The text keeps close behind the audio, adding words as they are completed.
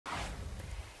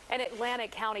An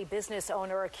Atlantic County business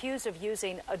owner accused of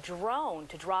using a drone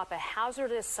to drop a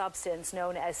hazardous substance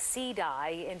known as sea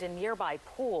dye into nearby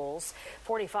pools.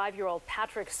 45-year-old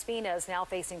Patrick Spina is now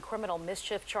facing criminal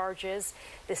mischief charges.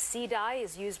 The sea dye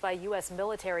is used by U.S.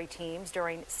 military teams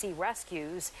during sea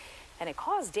rescues, and it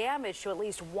caused damage to at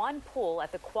least one pool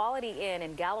at the Quality Inn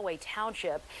in Galloway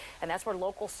Township. And that's where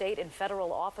local, state, and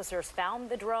federal officers found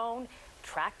the drone,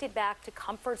 tracked it back to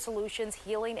Comfort Solutions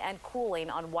Healing and Cooling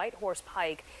on White Horse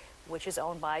Pike, which is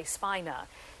owned by Spina.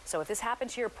 So if this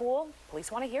happened to your pool,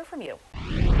 police want to hear from you.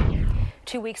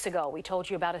 2 weeks ago, we told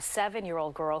you about a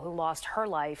 7-year-old girl who lost her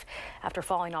life after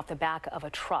falling off the back of a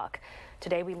truck.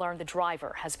 Today, we learned the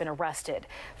driver has been arrested.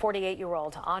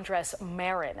 48-year-old Andres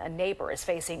Marin, a neighbor, is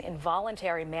facing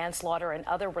involuntary manslaughter and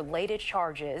other related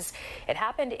charges. It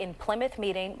happened in Plymouth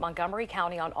Meeting, Montgomery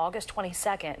County on August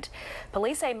 22nd.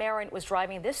 Police say Marin was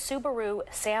driving this Subaru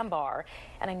Sambar,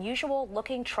 an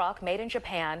unusual-looking truck made in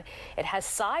Japan. It has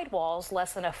sidewalls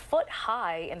less than a foot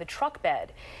high in the truck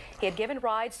bed. He had given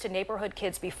rides to neighborhood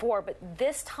kids before, but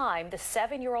this time the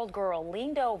 7-year-old girl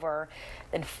leaned over,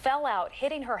 then fell out,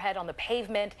 hitting her head on the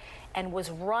pavement, and was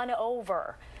run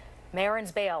over.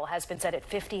 Marin's bail has been set at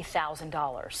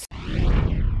 $50,000.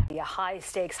 A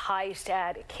high-stakes heist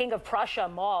at King of Prussia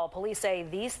Mall. Police say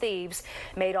these thieves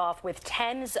made off with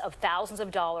tens of thousands of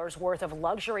dollars worth of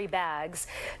luxury bags.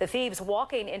 The thieves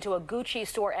walking into a Gucci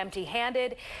store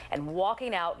empty-handed and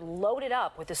walking out loaded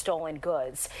up with the stolen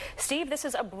goods. Steve, this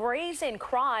is a brazen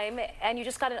crime, and you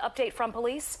just got an update from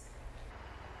police?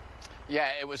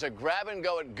 Yeah, it was a grab and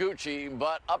go at Gucci,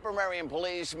 but Upper Merion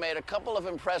police made a couple of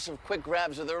impressive quick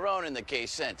grabs of their own in the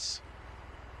case since.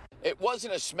 It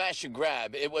wasn't a smash and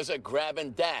grab, it was a grab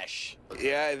and dash.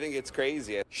 Yeah, I think it's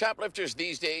crazy. Shoplifters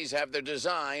these days have their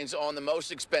designs on the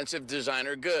most expensive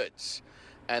designer goods.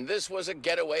 And this was a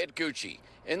getaway at Gucci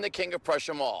in the King of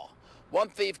Prussia Mall. One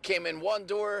thief came in one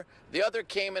door, the other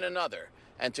came in another,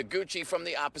 and to Gucci from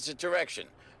the opposite direction,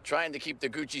 trying to keep the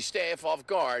Gucci staff off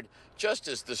guard just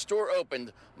as the store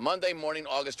opened Monday morning,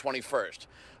 August 21st.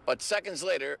 But seconds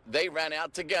later, they ran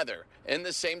out together in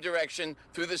the same direction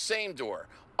through the same door,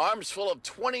 arms full of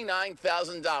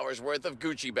 $29,000 worth of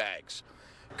Gucci bags.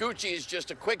 Gucci is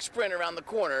just a quick sprint around the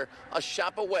corner, a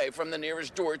shop away from the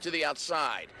nearest door to the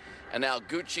outside. And now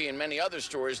Gucci and many other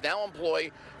stores now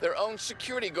employ their own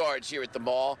security guards here at the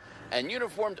mall, and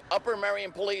uniformed Upper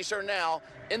Merion police are now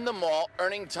in the mall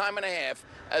earning time and a half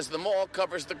as the mall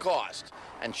covers the cost.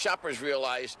 And shoppers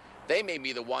realize they may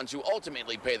be the ones who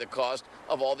ultimately pay the cost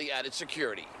of all the added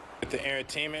security. The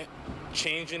entertainment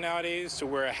changing nowadays to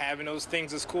where having those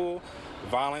things is cool,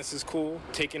 violence is cool,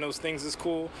 taking those things is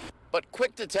cool. But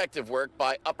quick detective work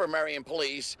by Upper Merion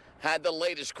police had the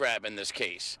latest grab in this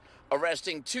case,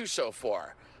 arresting two so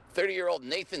far. 30-year-old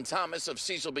Nathan Thomas of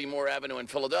Cecil B. Moore Avenue in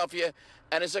Philadelphia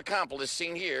and his accomplice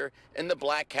seen here in the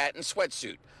black hat and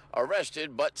sweatsuit.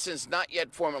 Arrested, but since not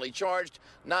yet formally charged,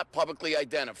 not publicly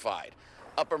identified.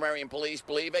 Upper Merion police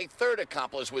believe a third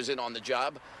accomplice was in on the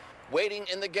job, waiting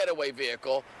in the getaway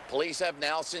vehicle police have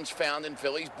now since found in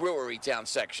Philly's Brewery Town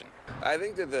section. I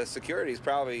think that the security is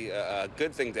probably a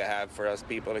good thing to have for us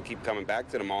people to keep coming back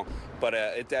to the mall, but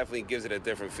it definitely gives it a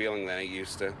different feeling than it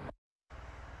used to.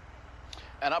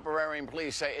 And Upper Merion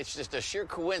police say it's just a sheer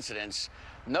coincidence,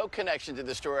 no connection to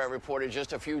the story I reported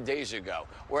just a few days ago,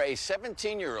 where a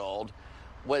 17-year-old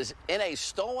was in a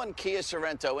stolen Kia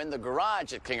Sorento in the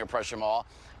garage at King of Prussia Mall.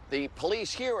 The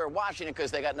police here are watching it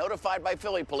because they got notified by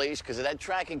Philly police because it had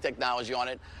tracking technology on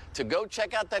it to go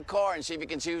check out that car and see if you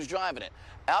can see who's driving it.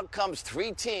 Out comes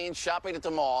 3 teens shopping at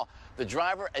the mall. The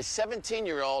driver, a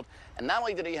 17-year-old, and not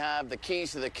only did he have the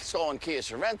keys to the stolen Kia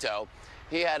Sorento,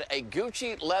 he had a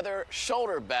Gucci leather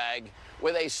shoulder bag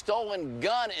with a stolen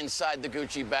gun inside the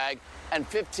Gucci bag and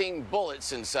 15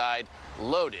 bullets inside,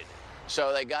 loaded.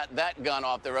 So they got that gun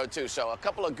off the road, too. So a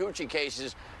couple of Gucci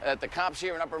cases that the cops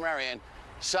here in Upper Merion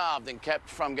solved and kept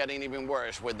from getting even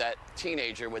worse with that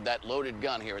teenager with that loaded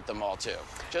gun here at the mall, too.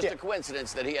 Just a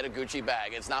coincidence that he had a Gucci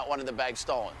bag. It's not one of the bags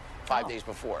stolen 5 days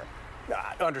before.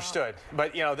 Understood.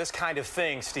 But, you know, this kind of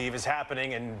thing, Steve, is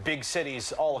happening in big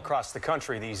cities all across the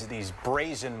country, these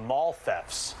brazen mall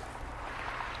thefts.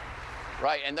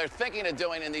 Right, and they're thinking of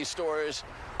doing in these stores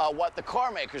what the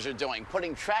car makers are doing,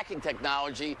 putting tracking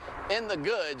technology in the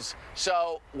goods,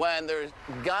 so when they're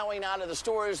going out of the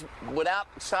stores without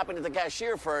stopping at the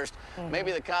cashier first,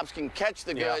 maybe the cops can catch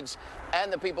the goods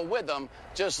and the people with them,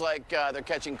 just like they're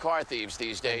catching car thieves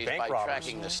these days by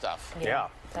tracking this stuff. Yeah.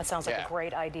 That sounds like a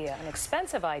great idea. An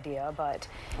expensive idea, but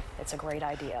it's a great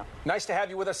idea. Nice to have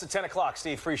you with us at 10 o'clock,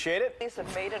 Steve. Appreciate it. Police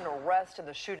have made an arrest in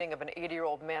the shooting of an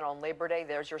 80-year-old man on Labor Day.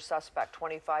 There's your suspect,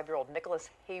 25-year-old Nicholas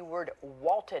Hayward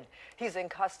Walton. He's in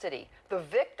custody. The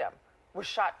victim was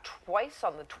shot twice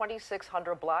on the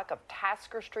 2600 block of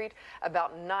Tasker Street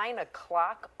about 9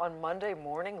 o'clock on Monday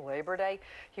morning, Labor Day.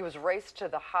 He was raced to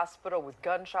the hospital with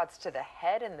gunshots to the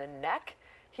head and the neck.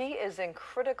 He is in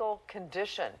critical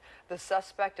condition. The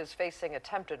suspect is facing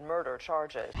attempted murder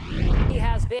charges. He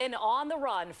has been on the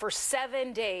run for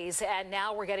 7 days, and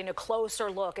now we're getting a closer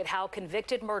look at how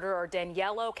convicted murderer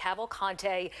Danelo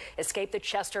Cavalcante escaped the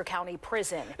Chester County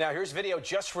prison. Now, here's video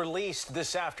just released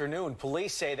this afternoon.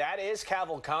 Police say that is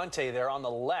Cavalcante there on the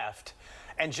left.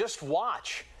 And just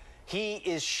watch. He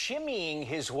is shimmying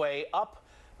his way up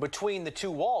between the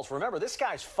two walls. Remember, this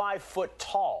guy's 5 foot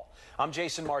tall. I'm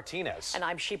Jason Martinez. And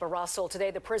I'm Sheba Russell.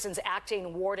 Today, the prison's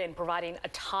acting warden providing a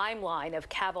timeline of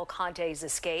Cavalcante's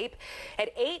escape.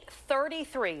 At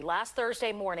 8:33 last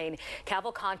Thursday morning,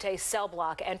 Cavalcante's cell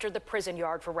block entered the prison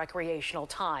yard for recreational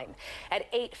time.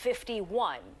 At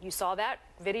 8:51, you saw that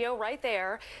video right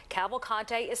there.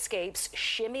 Cavalcante escapes,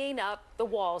 shimmying up the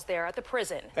walls there at the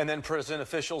prison. And then prison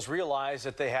officials realized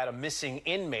that they had a missing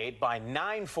inmate by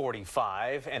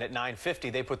 9:45, and at 9:50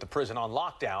 they put the prison on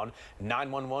lockdown.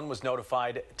 911 was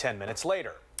notified 10 minutes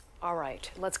later. All right,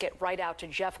 let's get right out to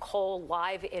Jeff Cole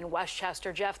live in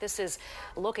Westchester. Jeff, this is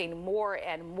looking more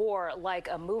and more like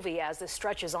a movie as this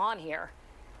stretches on here.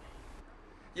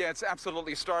 Yeah, it's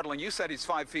absolutely startling. You said he's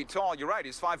 5 feet tall. You're right.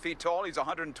 He's 5 feet tall. He's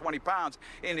 120 pounds,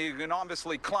 and he can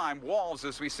obviously climb walls,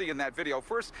 as we see in that video.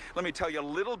 First, let me tell you a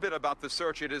little bit about the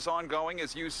search. It is ongoing,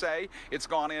 as you say. It's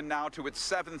gone in now to its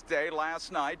 7th day.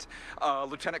 Last night,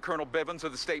 Lieutenant Colonel Bivens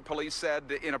of the state police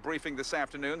said in a briefing this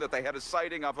afternoon that they had a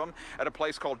sighting of him at a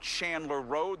place called Chandler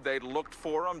Road. They looked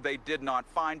for him. They did not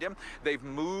find him. They've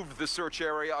moved the search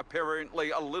area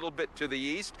apparently a little bit to the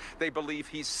east. They believe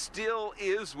he still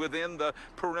is within the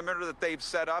perimeter that they've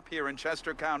set up here in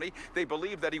Chester County. They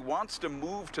believe that he wants to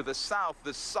move to the south,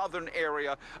 the southern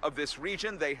area of this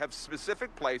region. They have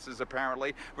specific places,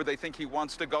 apparently, where they think he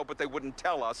wants to go, but they wouldn't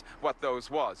tell us what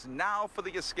those was. Now for the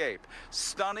escape.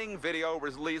 Stunning video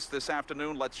released this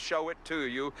afternoon. Let's show it to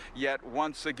you yet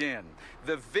once again.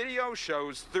 The video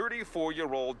shows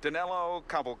 34-year-old Danelo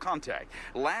Cavalcante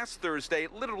last Thursday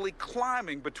literally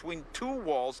climbing between two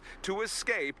walls to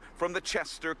escape from the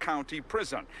Chester County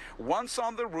prison. Once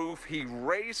on the roof, he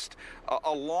raced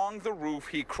along the roof.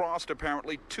 He crossed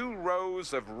apparently 2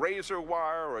 rows of razor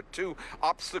wire, or 2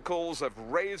 obstacles of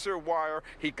razor wire.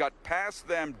 He got past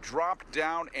them, dropped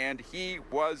down, and he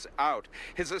was out.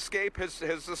 His escape has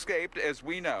escaped, as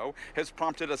we know, has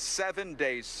prompted a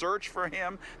 7-day search for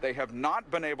him. They have not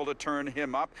been able to turn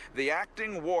him up. The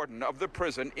acting warden of the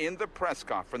prison in the press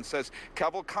conference says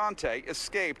Cavalcante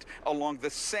escaped along the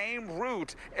same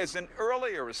route as an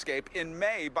earlier escape in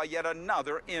May by yet another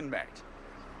inmate.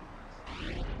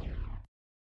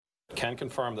 Can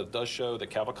confirm that it does show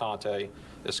that Cavalcante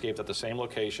escaped at the same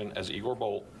location as Igor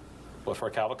Bolt, but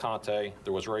for Cavalcante,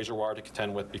 there was razor wire to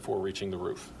contend with before reaching the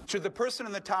roof. Should the person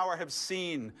in the tower have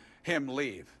seen him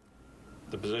leave?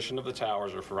 The position of the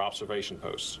towers are for observation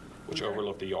posts, which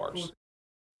overlook the yards.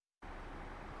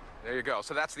 There you go.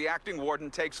 So that's the acting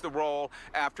warden takes the role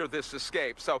after this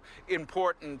escape. So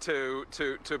important to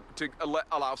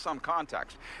allow some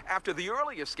context. After the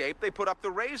early escape, they put up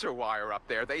the razor wire up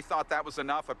there. They thought that was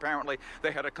enough. Apparently,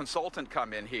 they had a consultant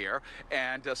come in here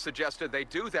and suggested they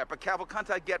do that. But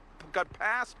Cavalcante got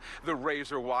past the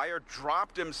razor wire,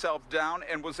 dropped himself down,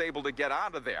 and was able to get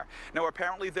out of there. Now,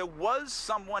 apparently, there was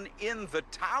someone in the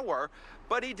tower,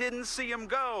 but he didn't see him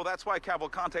go. That's why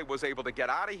Cavalcante was able to get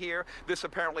out of here. This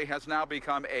apparently has now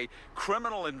become a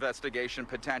criminal investigation,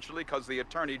 potentially, because the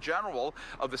Attorney General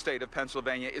of the state of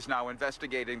Pennsylvania is now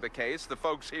investigating the case. The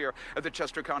folks here at the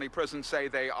Chester County Prison say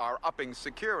they are upping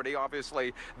security.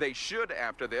 Obviously, they should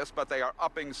after this, but they are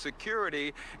upping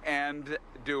security and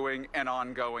doing an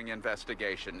ongoing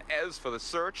investigation. As for the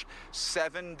search,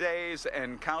 7 days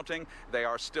and counting, they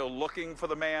are still looking for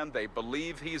the man. They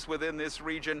believe he's within this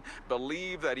region, believe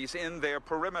that he's in their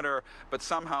perimeter, but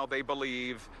somehow they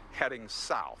believe heading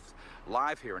south.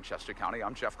 Live here in Chester County,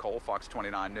 I'm Jeff Cole, Fox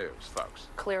 29 News, folks.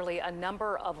 Clearly a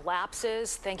number of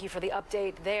lapses. Thank you for the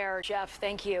update there, Jeff.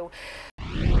 Thank you.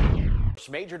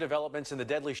 Forbes, major developments in the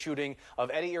deadly shooting of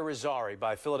Eddie Irizarry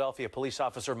by Philadelphia police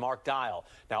officer Mark Dial.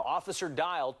 Now, Officer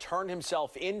Dial turned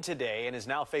himself in today and is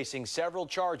now facing several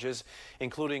charges,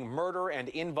 including murder and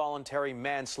involuntary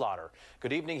manslaughter.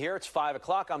 Good evening here. It's 5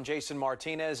 o'clock. I'm Jason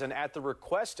Martinez, and at the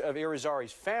request of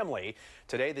Irizarry's family,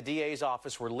 today the DA's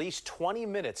office released 20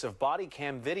 minutes of body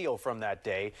cam video from that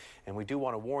day, and we do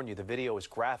want to warn you, the video is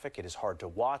graphic. It is hard to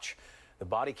watch. The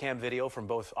body cam video from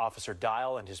both Officer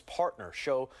Dial and his partner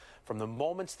show from the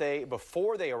moments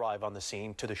before they arrive on the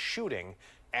scene to the shooting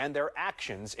and their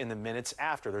actions in the minutes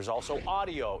after. There's also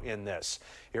audio in this.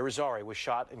 Irizarry was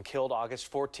shot and killed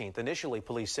August 14th. Initially,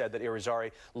 police said that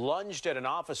Irizarry lunged at an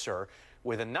officer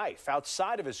with a knife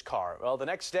outside of his car. Well, the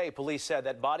next day, police said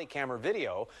that body camera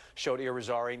video showed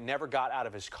Irizarry never got out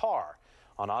of his car.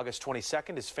 On August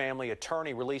 22nd, his family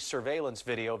attorney released surveillance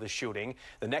video of the shooting.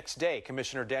 The next day,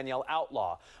 Commissioner Danielle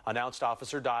Outlaw announced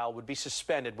Officer Dial would be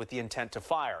suspended with the intent to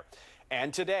fire.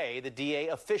 And today, the DA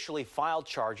officially filed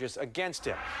charges against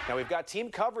him. Now, we've got team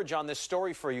coverage on this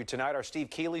story for you tonight. Our Steve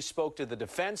Keeley spoke to the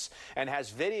defense and has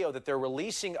video that they're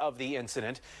releasing of the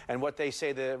incident and what they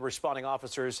say the responding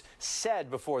officers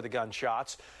said before the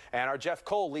gunshots. And our Jeff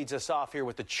Cole leads us off here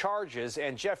with the charges.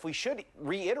 And, Jeff, we should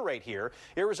reiterate here,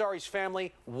 Irizarry's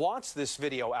family wants this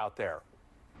video out there.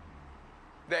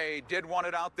 They did want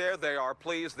it out there. They are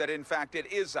pleased that, in fact,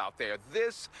 it is out there.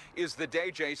 This is the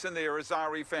day, Jason, the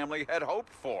Irizarry family had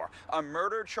hoped for. A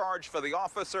murder charge for the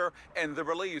officer and the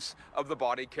release of the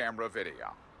body camera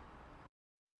video.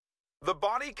 The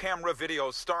body camera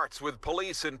video starts with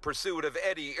police in pursuit of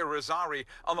Eddie Irizarry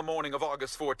on the morning of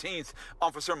August 14th.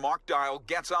 Officer Mark Dial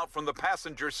gets out from the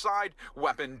passenger side,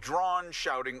 weapon drawn,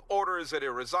 shouting orders at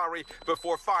Irizarry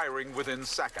before firing within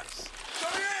seconds.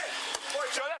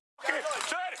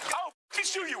 I'll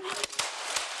shoot you.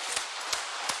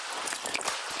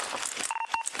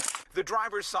 The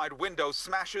driver's side window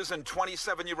smashes and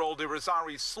 27-year-old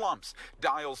Irizarry slumps.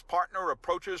 Dial's partner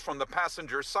approaches from the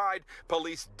passenger side.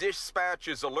 Police dispatch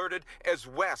is alerted as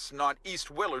West, not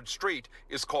East Willard Street,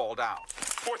 is called out.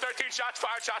 413, shots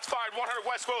fired, 100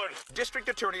 West Willard. District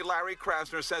Attorney Larry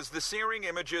Krasner says the searing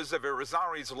images of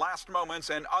Irizarry's last moments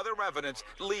and other evidence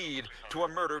lead to a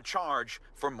murder charge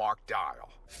for Mark Dial.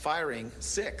 Firing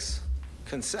 6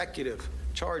 consecutive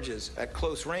charges at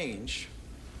close range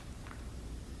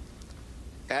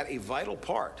at a vital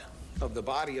part of the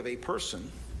body of a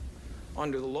person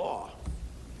under the law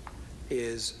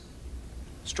is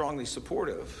strongly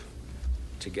supportive,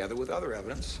 together with other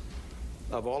evidence,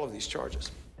 of all of these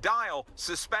charges. Dial,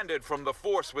 suspended from the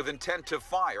force with intent to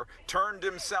fire, turned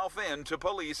himself in to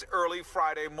police early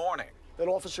Friday morning. That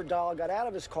Officer Dial got out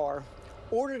of his car,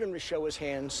 ordered him to show his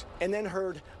hands, and then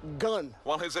heard gun.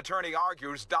 While his attorney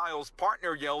argues, Dial's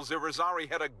partner yells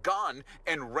Irizarry had a gun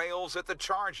and rails at the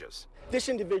charges. This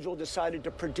individual decided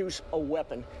to produce a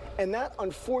weapon, and that,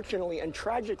 unfortunately and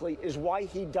tragically, is why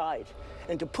he died.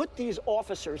 And to put these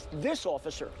officers, this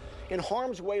officer, in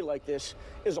harm's way like this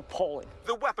is appalling.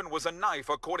 The weapon was a knife,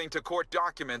 according to court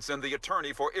documents and the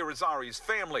attorney for Irizarry's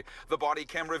family. The body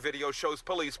camera video shows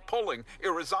police pulling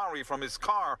Irizarry from his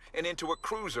car and into a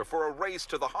cruiser for a race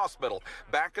to the hospital.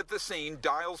 Back at the scene,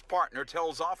 Dial's partner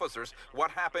tells officers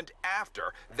what happened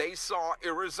after they saw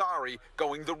Irizarry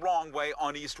going the wrong way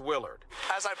on East Willard.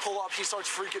 As I pull up, he starts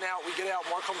freaking out. We get out.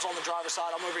 Mark comes on the driver's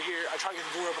side. I'm over here. I try to get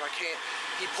the door open. I can't.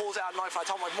 He pulls out a knife. I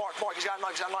tell him, like, Mark, he's got a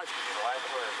knife.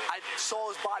 I saw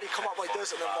his body come up like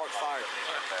this, and then Mark fired.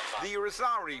 The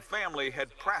Irizarry family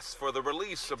had pressed for the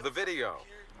release of the video.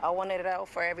 I wanted it out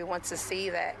for everyone to see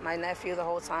that my nephew the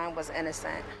whole time was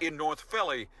innocent. In North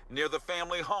Philly, near the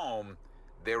family home,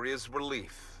 there is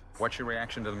relief. What's your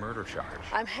reaction to the murder charge?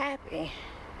 I'm happy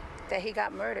that he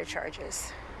got murder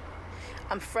charges.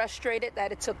 I'm frustrated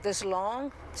that it took this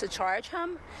long to charge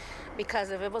him, because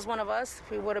if it was one of us,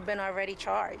 we would have been already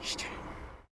charged.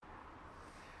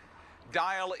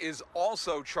 Dial is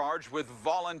also charged with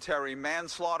voluntary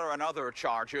manslaughter and other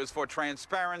charges. For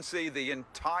transparency, the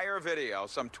entire video,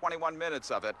 some 21 minutes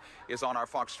of it, is on our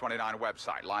Fox 29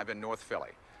 website, live in North Philly.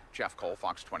 Jeff Cole,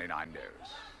 Fox 29 News.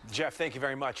 Jeff, thank you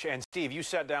very much. And Steve, you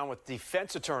sat down with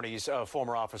defense attorneys of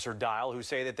former Officer Dial, who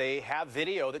say that they have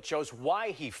video that shows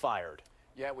why he fired.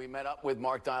 Yeah, we met up with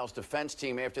Mark Dial's defense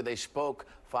team after they spoke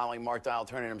following Mark Dial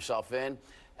turning himself in.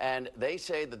 And they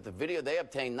say that the video they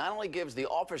obtained not only gives the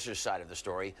officer's side of the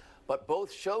story, but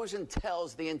both shows and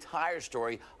tells the entire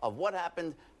story of what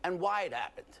happened and why it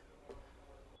happened.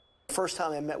 The first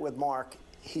time I met with Mark,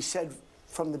 he said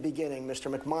from the beginning,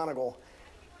 Mr. McMonigal,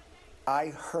 I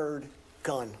heard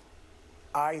gun.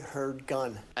 I heard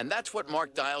gun. And that's what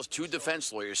Mark Dial's two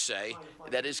defense lawyers say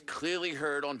that is clearly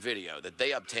heard on video that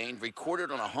they obtained,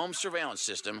 recorded on a home surveillance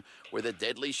system where the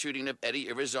deadly shooting of Eddie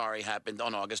Irizarry happened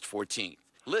on August 14th.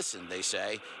 Listen, they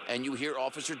say, and you hear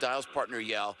Officer Dial's partner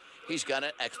yell, he's got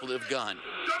an expletive gun.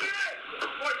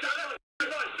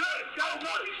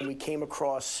 We came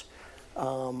across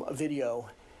a video,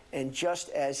 and just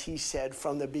as he said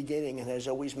from the beginning and has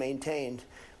always maintained,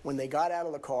 when they got out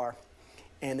of the car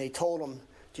and they told him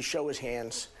to show his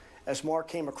hands, as Mark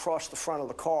came across the front of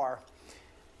the car,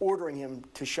 ordering him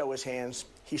to show his hands,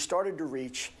 he started to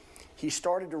reach, he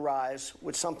started to rise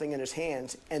with something in his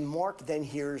hands, and Mark then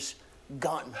hears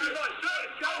gun.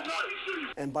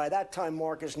 And by that time,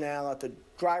 Mark is now at the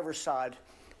driver's side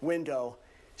window,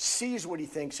 sees what he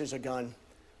thinks is a gun,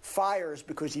 fires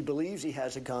because he believes he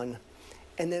has a gun,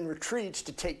 and then retreats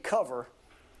to take cover.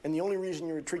 And the only reason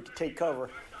you retreat to take cover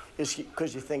is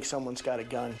because you think someone's got a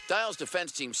gun. Dial's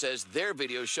defense team says their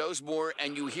video shows more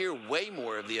and you hear way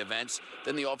more of the events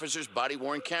than the officer's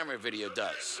body-worn camera video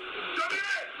does.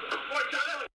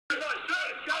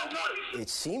 It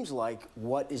seems like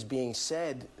what is being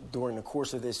said during the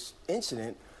course of this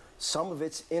incident, some of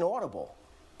it's inaudible.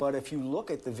 But if you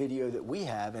look at the video that we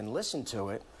have and listen to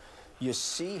it, you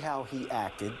see how he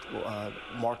acted,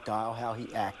 Mark Dial, how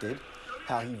he acted,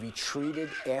 how he retreated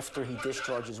after he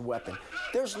discharged his weapon.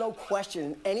 There's no question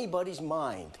in anybody's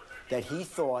mind that he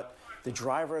thought the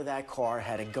driver of that car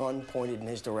had a gun pointed in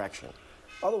his direction.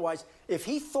 Otherwise, if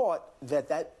he thought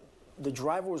that the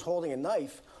driver was holding a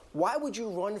knife, why would you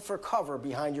run for cover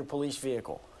behind your police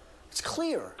vehicle? It's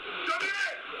clear.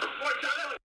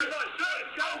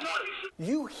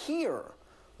 You hear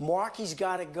Marky's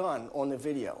got a gun on the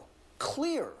video.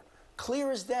 Clear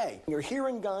as day. You're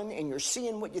hearing gun and you're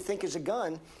seeing what you think is a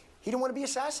gun. He didn't want to be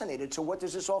assassinated, so what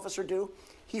does this officer do?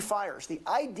 He fires. The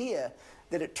idea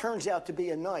that it turns out to be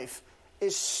a knife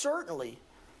is certainly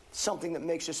something that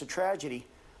makes this a tragedy,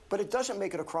 but it doesn't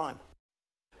make it a crime.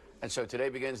 And so today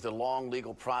begins the long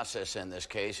legal process in this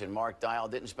case, and Mark Dial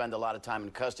didn't spend a lot of time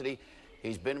in custody.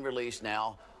 He's been released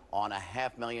now on a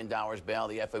 $500,000 bail.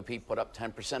 The FOP put up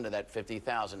 10% of that,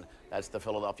 $50,000. That's the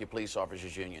Philadelphia Police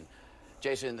Officers Union.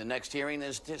 Jason, the next hearing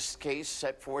is this case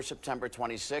set for September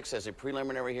 26th as a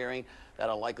preliminary hearing.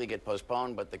 That'll likely get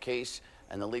postponed, but the case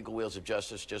and the legal wheels of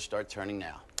justice just start turning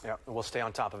now. Yeah, we'll stay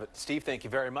on top of it. Steve, thank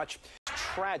you very much.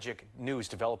 Tragic news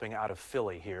developing out of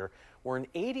Philly here, where an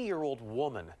 80-year-old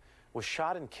woman was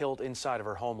shot and killed inside of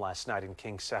her home last night in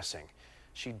King Sessing.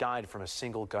 She died from a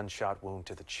single gunshot wound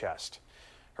to the chest.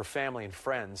 Her family and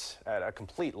friends at a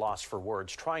complete loss for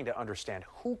words, trying to understand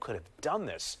who could have done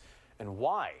this and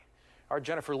why. Our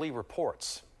Jennifer Lee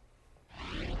reports.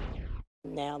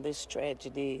 Now this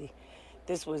tragedy,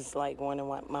 this was like one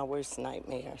of my worst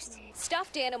nightmares.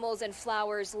 Stuffed animals and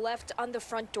flowers left on the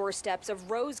front doorsteps of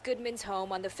Rose Goodman's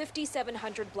home on the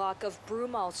 5700 block of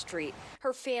Broomall Street.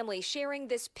 Her family sharing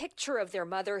this picture of their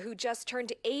mother, who just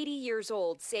turned 80 years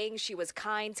old, saying she was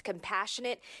kind,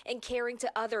 compassionate, and caring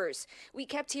to others. We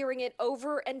kept hearing it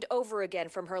over and over again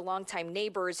from her longtime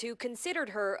neighbors who considered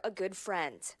her a good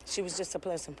friend. She was just a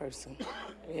pleasant person.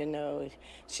 You know,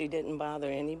 she didn't bother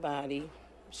anybody.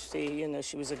 She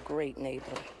was a great neighbor.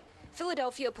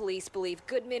 Philadelphia police believe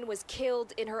Goodman was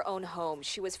killed in her own home.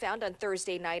 She was found on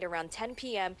Thursday night around 10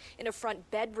 p.m. in a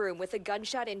front bedroom with a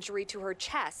gunshot injury to her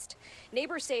chest.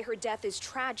 Neighbors say her death is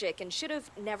tragic and should have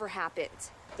never happened.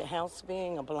 The house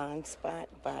being a blind spot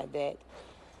by that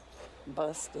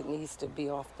bus that needs to be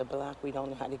off the block. We don't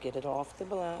know how to get it off the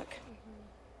block.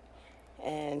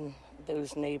 And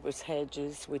those neighbors'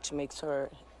 hedges, which makes her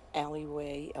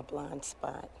alleyway a blind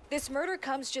spot. This murder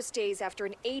comes just days after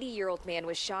an 80-year-old man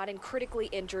was shot and critically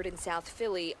injured in South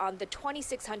Philly on the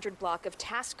 2600 block of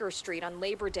Tasker Street on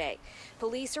Labor Day.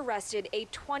 Police arrested a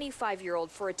 25-year-old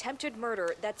for attempted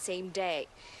murder that same day.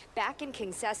 Back in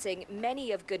King Sessing,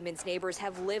 many of Goodman's neighbors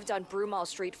have lived on Broomall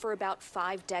Street for about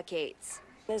 5 decades.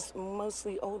 There's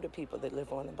mostly older people that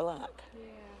live on the block. Yeah.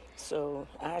 So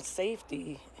our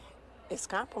safety is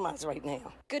compromised right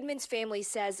now. Goodman's family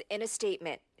says in a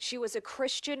statement, she was a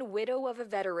Christian widow of a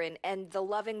veteran and the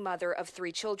loving mother of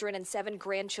 3 children and 7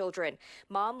 grandchildren.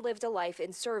 Mom lived a life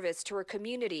in service to her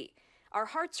community. Our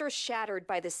hearts are shattered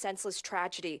by this senseless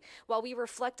tragedy. While we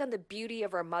reflect on the beauty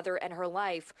of our mother and her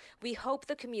life, we hope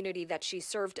the community that she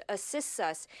served assists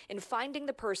us in finding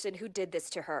the person who did this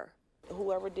to her.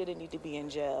 Whoever did it need to be in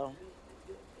jail,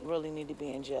 really need to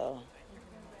be in jail.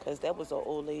 Because that was an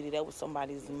old lady, that was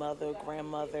somebody's mother,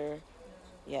 grandmother,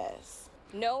 yes.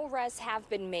 No arrests have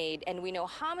been made, and we know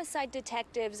homicide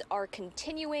detectives are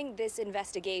continuing this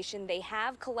investigation. They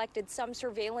have collected some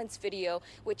surveillance video,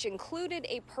 which included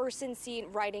a person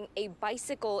seen riding a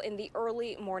bicycle in the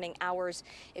early morning hours.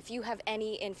 If you have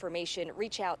any information,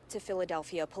 reach out to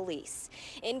Philadelphia Police.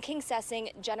 In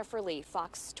Kingsessing, Jennifer Lee,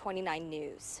 Fox 29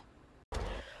 News.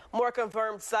 More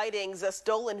confirmed sightings, a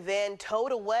stolen van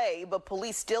towed away, but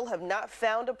police still have not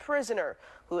found a prisoner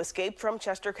who escaped from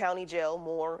Chester County Jail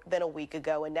more than a week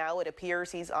ago, and now it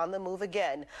appears he's on the move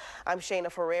again. I'm Shayna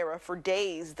Ferreira. For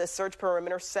days, the search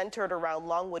perimeter centered around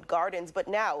Longwood Gardens, but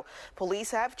now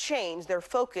police have changed their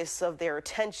focus of their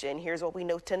attention. Here's what we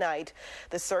know tonight.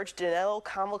 The search, Danelo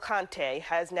Cavalcante,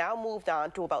 has now moved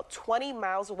on to about 20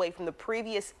 miles away from the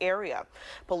previous area.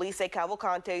 Police say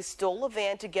Cavalcante stole a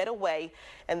van to get away,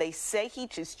 and they say he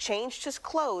just changed his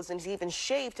clothes and even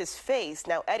shaved his face.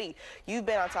 Now, Eddie, you've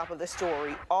been on top of the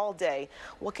story all day.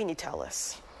 What can you tell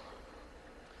us?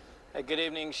 Hey, good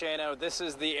evening, Shayna. This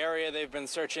is the area they've been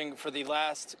searching for the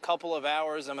last couple of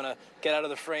hours. I'm going to get out of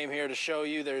the frame here to show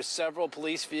you. There's several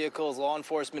police vehicles, law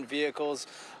enforcement vehicles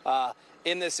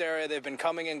in this area. They've been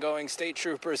coming and going, state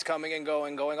troopers coming and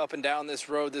going up and down this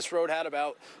road. This road had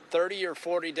about 30 or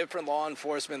 40 different law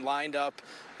enforcement lined up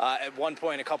at one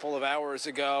point a couple of hours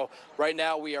ago. Right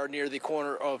now we are near the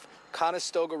corner of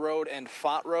Conestoga Road and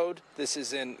Fott Road. This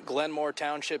is in Glenmore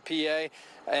Township, PA,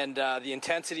 and the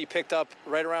intensity picked up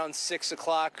right around 6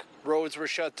 o'clock. Roads were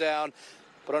shut down.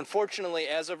 But unfortunately,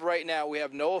 as of right now, we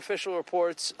have no official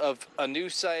reports of a new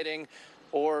sighting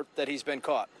or that he's been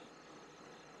caught.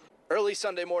 Early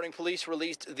Sunday morning, police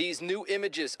released these new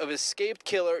images of escaped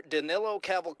killer Danelo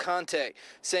Cavalcante,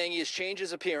 saying he has changed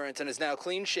his appearance and is now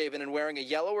clean-shaven and wearing a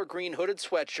yellow or green hooded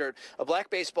sweatshirt, a black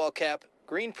baseball cap,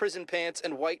 green prison pants,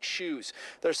 and white shoes.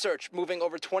 Their search moving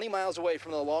over 20 miles away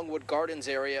from the Longwood Gardens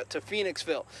area to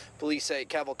Phoenixville. Police say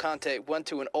Cavalcante went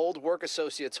to an old work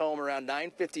associate's home around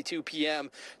 9:52 p.m.,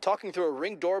 talking through a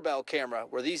Ring doorbell camera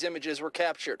where these images were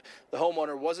captured. The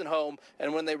homeowner wasn't home,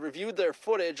 and when they reviewed their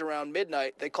footage around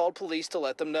midnight, they called police to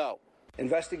let them know.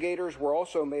 Investigators were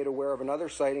also made aware of another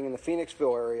sighting in the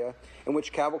Phoenixville area in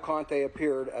which Cavalcante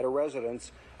appeared at a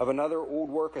residence of another old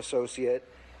work associate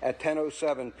at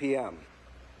 10:07 p.m.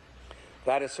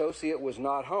 That associate was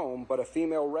not home, but a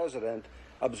female resident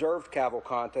observed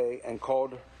Cavalcante and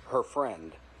called her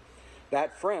friend.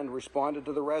 That friend responded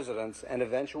to the residents and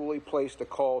eventually placed a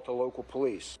call to local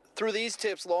police. Through these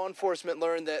tips, law enforcement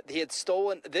learned that he had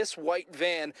stolen this white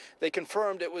van. They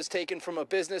confirmed it was taken from a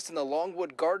business in the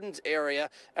Longwood Gardens area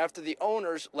after the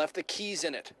owners left the keys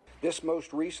in it. This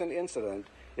most recent incident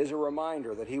is a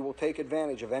reminder that he will take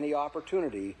advantage of any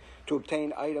opportunity to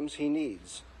obtain items he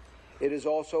needs. It is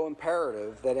also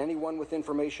imperative that anyone with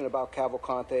information about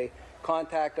Cavalcante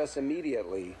contact us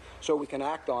immediately so we can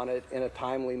act on it in a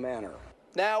timely manner.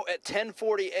 Now at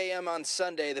 10:40 a.m. on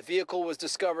Sunday, the vehicle was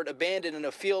discovered abandoned in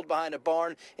a field behind a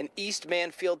barn in East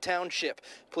Manfield Township.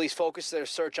 Police focused their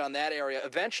search on that area,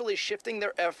 eventually shifting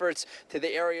their efforts to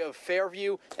the area of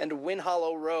Fairview and Wind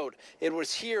Hollow Road. It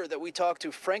was here that we talked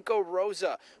to Franco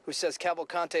Rosa, who says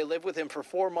Cavalcante lived with him for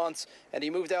 4 months, and he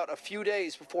moved out a few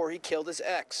days before he killed his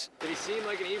ex. Did he seem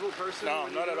like an evil person? No,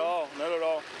 not at all, not at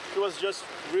all. He was just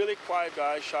really quiet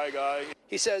guy, shy guy.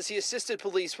 He says he assisted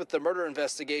police with the murder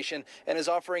investigation and is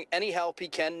offering any help he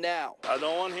can now. I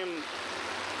don't want him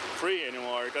free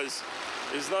anymore because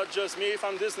it's not just me. If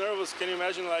I'm this nervous, can you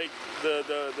imagine like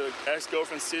the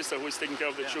ex-girlfriend's sister who is taking care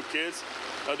of the two kids?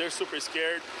 They're super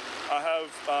scared. I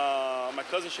have my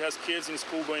cousin, she has kids in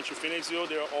school going to Phoenixville.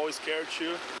 They're always scared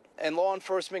too. And law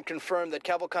enforcement confirmed that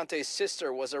Cavalcante's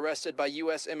sister was arrested by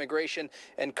U.S. Immigration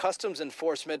and Customs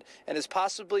Enforcement and is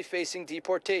possibly facing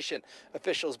deportation.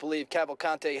 Officials believe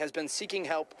Cavalcante has been seeking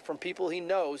help from people he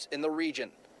knows in the region.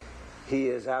 He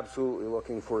is absolutely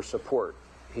looking for support.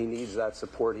 He needs that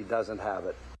support. He doesn't have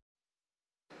it.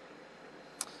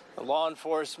 Law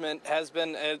enforcement has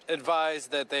been advised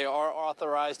that they are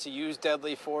authorized to use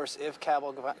deadly force if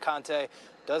Cavalcante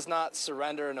does not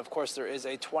surrender. And, of course, there is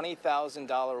a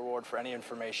 $20,000 reward for any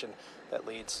information that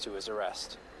leads to his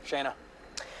arrest. Shayna.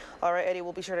 All right, Eddie,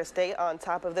 we'll be sure to stay on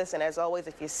top of this. And as always,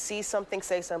 if you see something,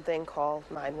 say something, call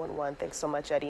 911. Thanks so much, Eddie.